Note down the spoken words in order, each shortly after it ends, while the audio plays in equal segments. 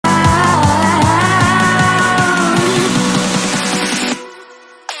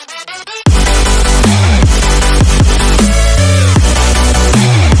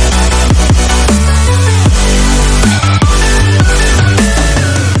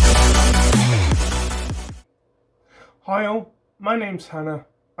Hi all, my name's Hannah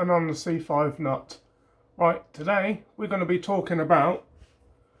and I'm the C5 nut. Right, today we're going to be talking about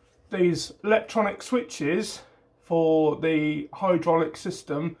these electronic switches for the hydraulic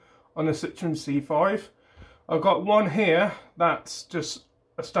system on the Citroen C5. I've got one here that's just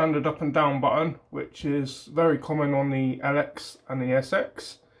a standard up and down button, which is very common on the LX and the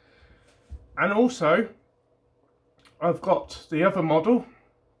SX. And also I've got the other model,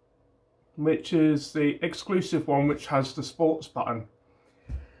 which is the exclusive one, which has the sports button.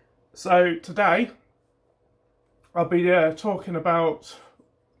 So today I'll be talking about,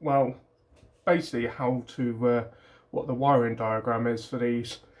 well, basically how to what the wiring diagram is for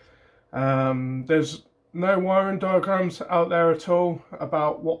these. There's no wiring diagrams out there at all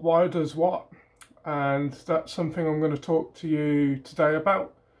about what wire does what, and that's something I'm going to talk to you today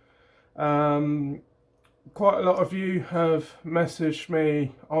about. Quite a lot of you have messaged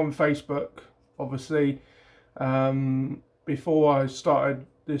me on Facebook, obviously. Before I started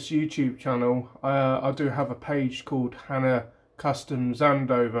this YouTube channel, I do have a page called Hannah Customs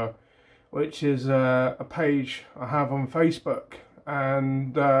Andover, which is a page I have on Facebook,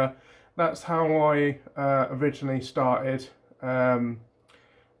 and that's how I originally started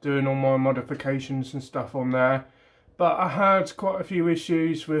doing all my modifications and stuff on there. But I had quite a few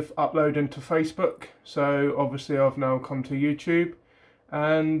issues with uploading to Facebook, so obviously I've now come to YouTube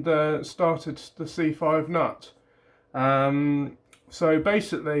and started the C5 nut. So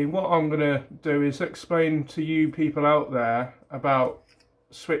basically what I'm going to do is explain to you people out there about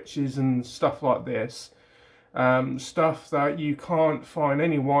switches and stuff like this. Stuff that you can't find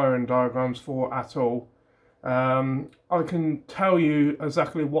any wiring diagrams for at all. I can tell you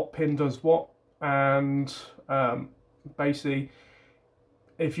exactly what pin does what, and basically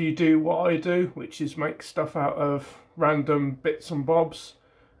if you do what I do, which is make stuff out of random bits and bobs,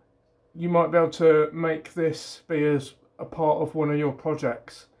 you might be able to make this be as a part of one of your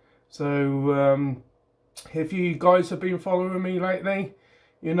projects. So if you guys have been following me lately,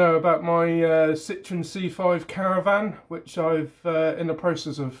 you know about my Citroen C5 Caravan, which I've in the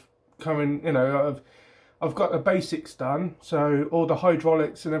process of coming, I've got the basics done, so all the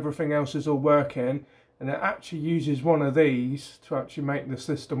hydraulics and everything else is all working, and it actually uses one of these to actually make the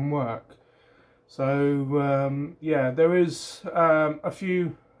system work. So yeah, there is a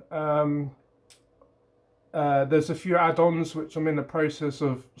few there's a few add-ons which I'm in the process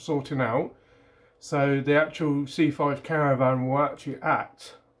of sorting out. So the actual C5 Caravan will actually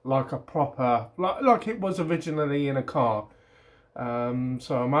act like a proper, like it was originally in a car. So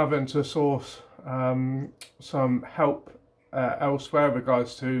I'm having to source some help elsewhere in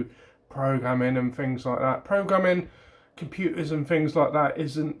regards to programming and things like that. Programming computers and things like that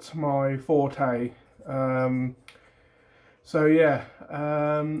isn't my forte. So yeah,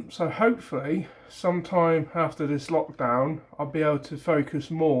 so hopefully sometime after this lockdown I'll be able to focus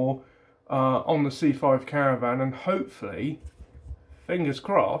more on the C5 Caravan, and hopefully, fingers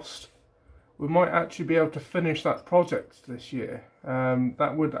crossed, we might actually be able to finish that project this year.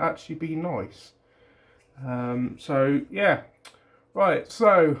 That would actually be nice. So yeah, right,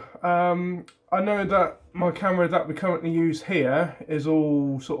 so I know that my camera that we currently use here is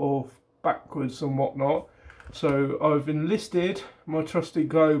all sort of backwards and whatnot, so I've enlisted my trusty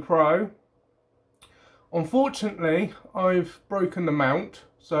GoPro. Unfortunately, I've broken the mount,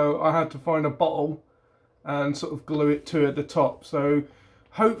 so I had to find a bottle and sort of glue it to at the top. So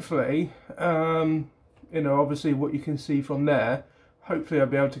hopefully, obviously what you can see from there, hopefully I'll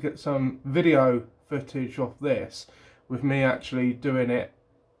be able to get some video footage of this with me actually doing it,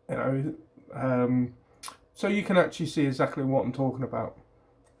 so you can actually see exactly what I'm talking about.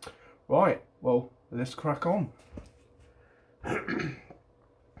 Right, well, let's crack on.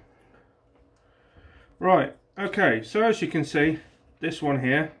 Right, okay, so as you can see, this one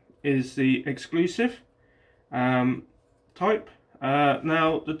here is the exclusive type.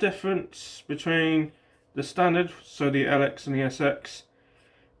 Now the difference between the standard, so the LX and the SX,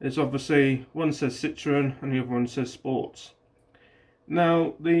 is obviously one says Citroen and the other one says Sports.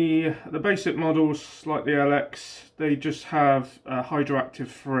 Now the basic models like the LX, they just have hydroactive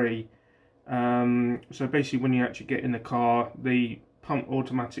free. So basically when you actually get in the car, the pump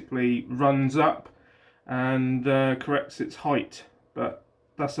automatically runs up and corrects its height, but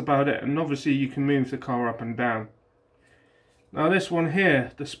that's about it. And obviously you can move the car up and down. Now this one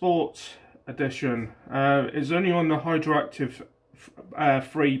here, the Sports edition, is only on the hydroactive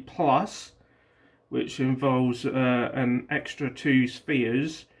free plus, which involves an extra 2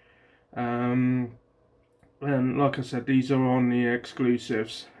 spheres, and like I said, these are on the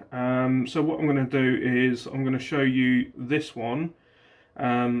exclusives. So what I'm going to do is I'm going to show you this one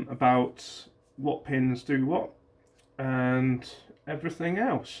about what pins do what, and everything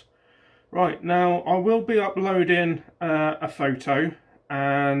else. Right, now I will be uploading a photo,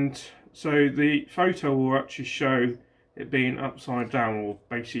 and so the photo will actually show it being upside down, or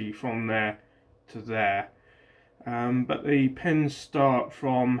basically from there to there. But the pins start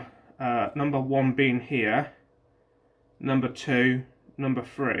from number 1 being here, number 2, number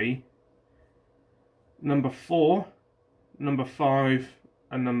 3, number 4, number 5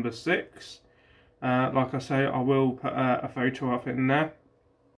 and number 6. Like I say, I will put a photo up in there.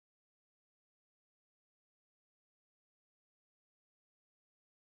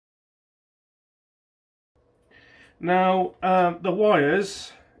 Now the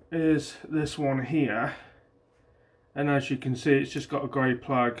wires is this one here, and as you can see it's just got a grey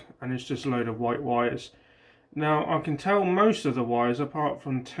plug and it's just a load of white wires. Now I can tell most of the wires apart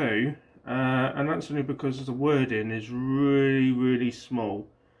from 2, and that's only because the wording is really small.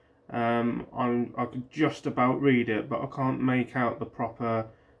 I could just about read it, but I can't make out the proper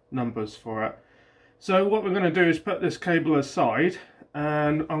numbers for it. So what we're going to do is put this cable aside,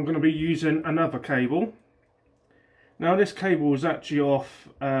 and I'm going to be using another cable. Now this cable is actually off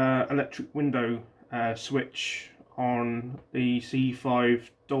electric window switch on the C5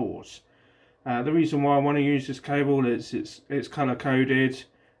 doors. The reason why I want to use this cable is it's colour coded.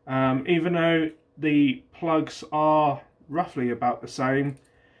 Even though the plugs are roughly about the same,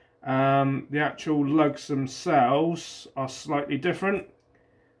 the actual lugs themselves are slightly different.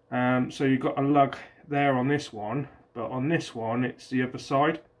 So you've got a lug there on this one, but on this one it's the other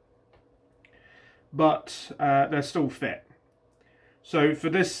side. But they're still fit. So for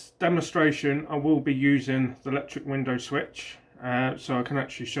this demonstration I will be using the electric window switch, so I can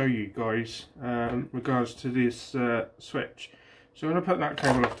actually show you guys regards to this switch. So I'm going to put that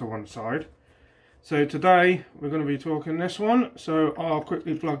cable off to one side. So today we're going to be talking this one, so I'll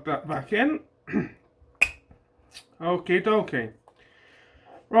quickly plug that back in. Okie dokie.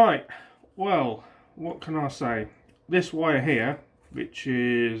 Right, well, what can I say? This wire here, which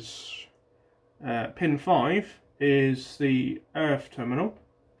is pin 5, is the earth terminal.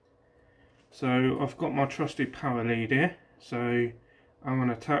 So I've got my trusty power lead here, so I'm going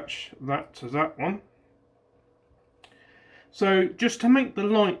to attach that to that one. So just to make the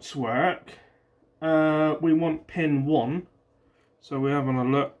lights work, we want pin 1. So we're having a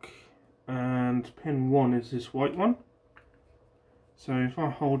look, and pin 1 is this white one. So if I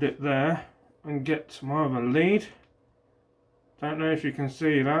hold it there and get to my other lead, don't know if you can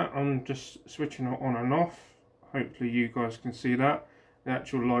see that, I'm just switching it on and off. Hopefully you guys can see that. The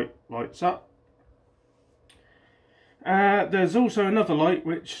actual light lights up. There's also another light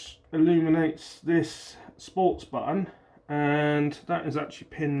which illuminates this sports button, and that is actually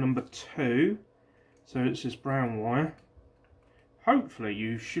pin number 2. So it's this brown wire. Hopefully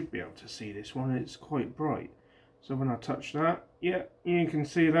you should be able to see this one, it's quite bright. So when I touch that, yeah, you can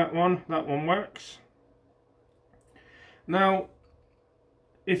see that one works. Now,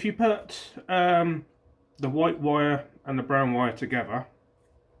 if you put the white wire and the brown wire together,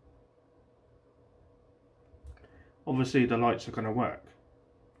 obviously the lights are going to work.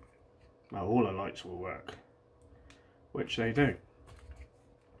 Well, all the lights will work, which they do.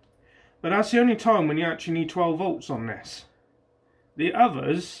 But that's the only time when you actually need 12 volts on this. The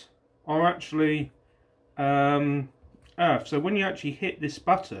others are actually earth. So when you actually hit this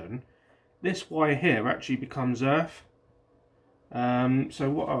button, this wire here actually becomes earth. So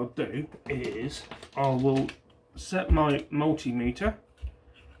what I'll do is I will set my multimeter.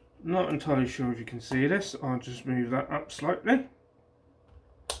 Not entirely sure if you can see this. I'll just move that up slightly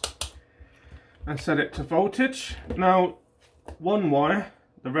and set it to voltage. Now, one wire,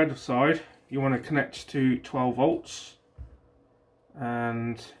 the red side, you want to connect to 12 volts,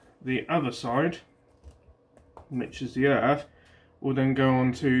 and the other side, which is the earth, will then go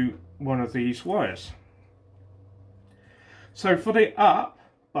onto one of these wires. So for the up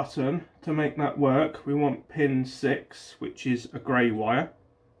button, to make that work, we want pin 6, which is a grey wire,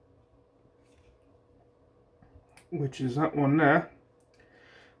 which is that one there.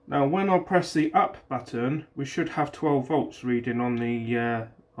 Now when I press the up button, we should have 12 volts reading on the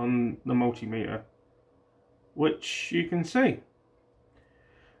multimeter, which you can see.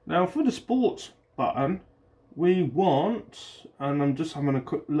 Now for the sports button, we want, and I'm just having a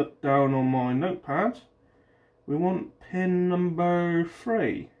quick look down on my notepad, we want pin number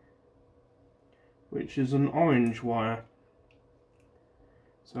 3, which is an orange wire.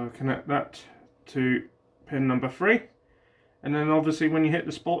 So I connect that to pin number 3, and then obviously when you hit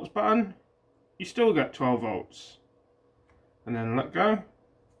the sports button, you still get 12 volts, and then let go,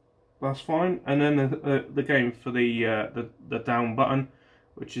 that's fine. And then the game for the down button,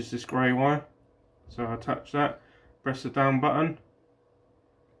 which is this grey wire, so I touch that, press the down button.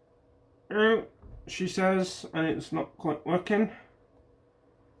 Oh, she says, and it's not quite working.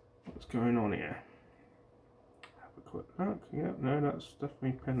 What's going on here? Have a quick look. Yeah, no, that's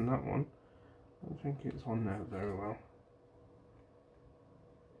definitely pinned, that one. I don't think it's on there very well.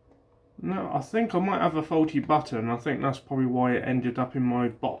 No, I think I might have a faulty button. I think that's probably why it ended up in my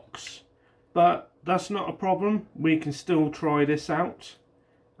box. But that's not a problem. We can still try this out.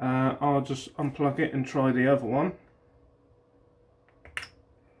 I'll just unplug it and try the other one.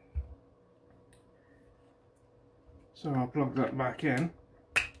 So I'll plug that back in.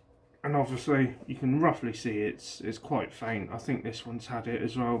 And obviously you can roughly see it's quite faint. I think this one's had it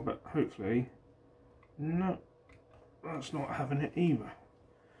as well, but hopefully... No, that's not having it either.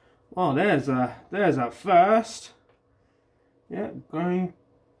 Well, there's a first. Yeah, going.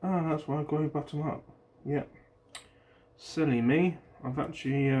 Oh, that's why going bottom up. Yeah. Silly me. I've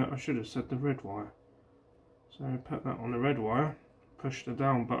actually. I should have said the red wire. So put that on the red wire. Push the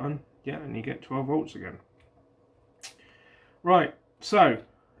down button. Yeah, and you get 12 volts again. Right. So,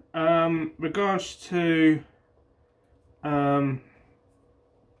 regards to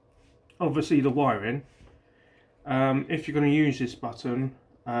obviously the wiring. If you're going to use this button.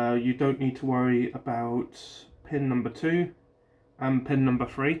 You don't need to worry about pin number 2 and pin number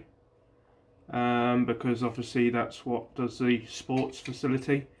 3 because obviously that's what does the sports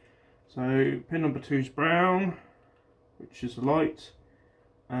facility. So pin number 2 is brown, which is the light,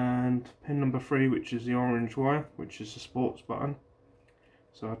 and pin number 3, which is the orange wire, which is the sports button.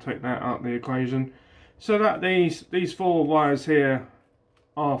 So I'll take that out of the equation. So that these 4 wires here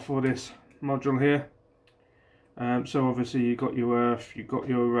are for this module here. So obviously you got your earth, you got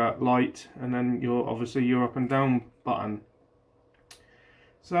your light, and then obviously your up and down button.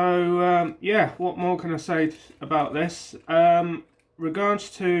 So yeah, what more can I say about this? Regards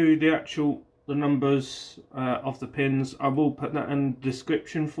to the numbers of the pins, I will put that in the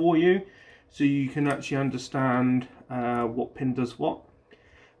description for you, so you can actually understand what pin does what.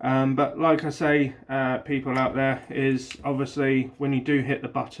 But like I say, people out there, is obviously when you do hit the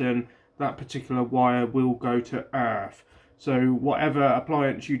button, that particular wire will go to earth. So whatever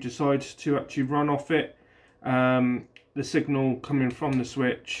appliance you decide to actually run off it, the signal coming from the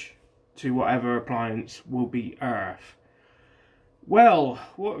switch to whatever appliance will be earth. Well,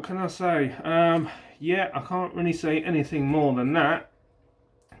 what can I say? Yeah, I can't really say anything more than that.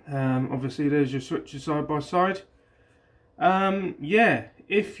 Obviously there's your switches side by side. Yeah,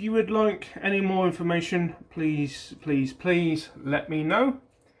 if you would like any more information, please let me know.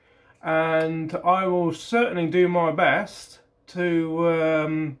 And I will certainly do my best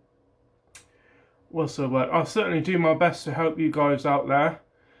to, what's the word? I'll certainly do my best to help you guys out there.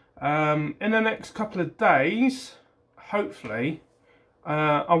 In the next couple of days, hopefully,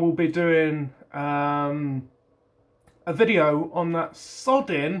 I will be doing a video on that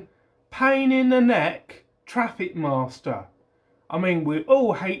sodding, pain in the neck Traffic Master. I mean, we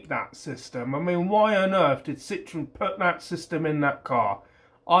all hate that system. I mean, why on earth did Citroen put that system in that car?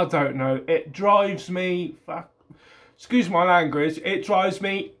 I don't know. It drives me, excuse my language, it drives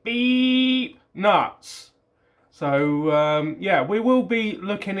me beep nuts. So yeah, we will be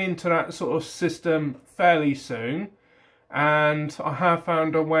looking into that sort of system fairly soon, and I have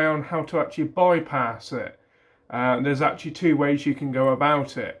found a way on how to actually bypass it. There's actually 2 ways you can go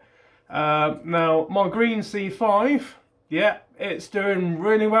about it. Now, my green C5, yeah, it's doing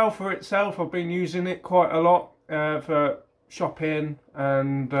really well for itself. I've been using it quite a lot for shopping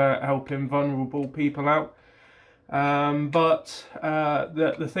and helping vulnerable people out. But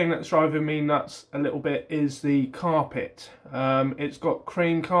the thing that's driving me nuts a little bit is the carpet. It's got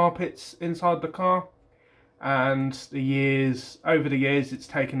cream carpets inside the car, and over the years it's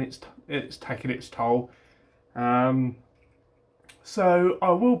taken its toll. So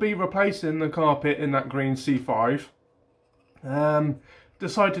I will be replacing the carpet in that green C5.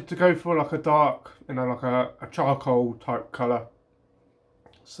 Decided to go for like a dark, like a charcoal type colour.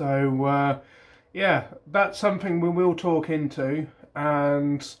 So yeah, that's something we will talk into,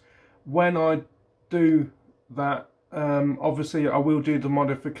 and when I do that, obviously I will do the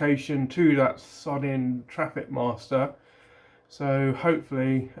modification to that sodding Traffic Master. So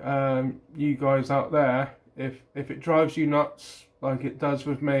hopefully you guys out there, if it drives you nuts like it does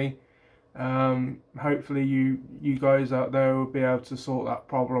with me, hopefully you guys out there will be able to sort that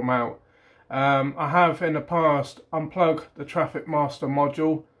problem out. I have in the past unplugged the Traffic Master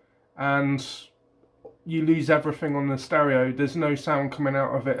module, and you lose everything on the stereo. There's no sound coming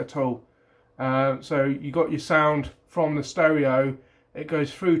out of it at all. So you got your sound from the stereo, it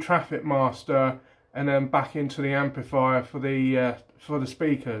goes through Traffic Master and then back into the amplifier for the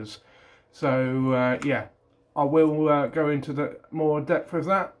speakers. So yeah, I will go into the more depth with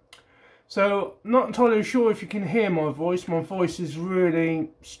that. So, not entirely sure if you can hear my voice. My voice is really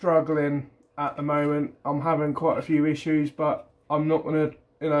struggling at the moment. I'm having quite a few issues, but I'm not going to,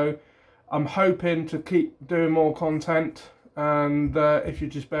 you know, I'm hoping to keep doing more content. And if you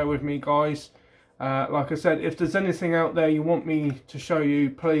just bear with me, guys. Like I said, if there's anything out there you want me to show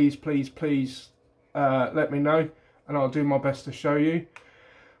you, please, please, please let me know. And I'll do my best to show you.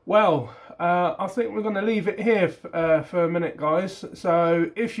 Well, I think we're going to leave it here for a minute, guys.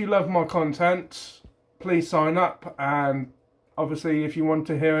 So if you love my content, please sign up, and obviously if you want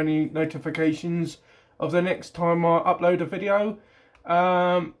to hear any notifications of the next time I upload a video,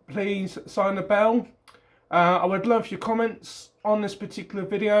 please sign the bell. I would love your comments on this particular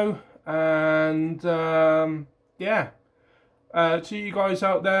video, and yeah, to you guys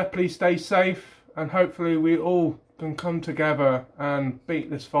out there, please stay safe, and hopefully we all can come together and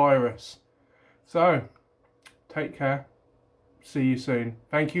beat this virus. So, take care. See you soon.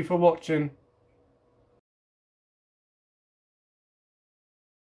 Thank you for watching.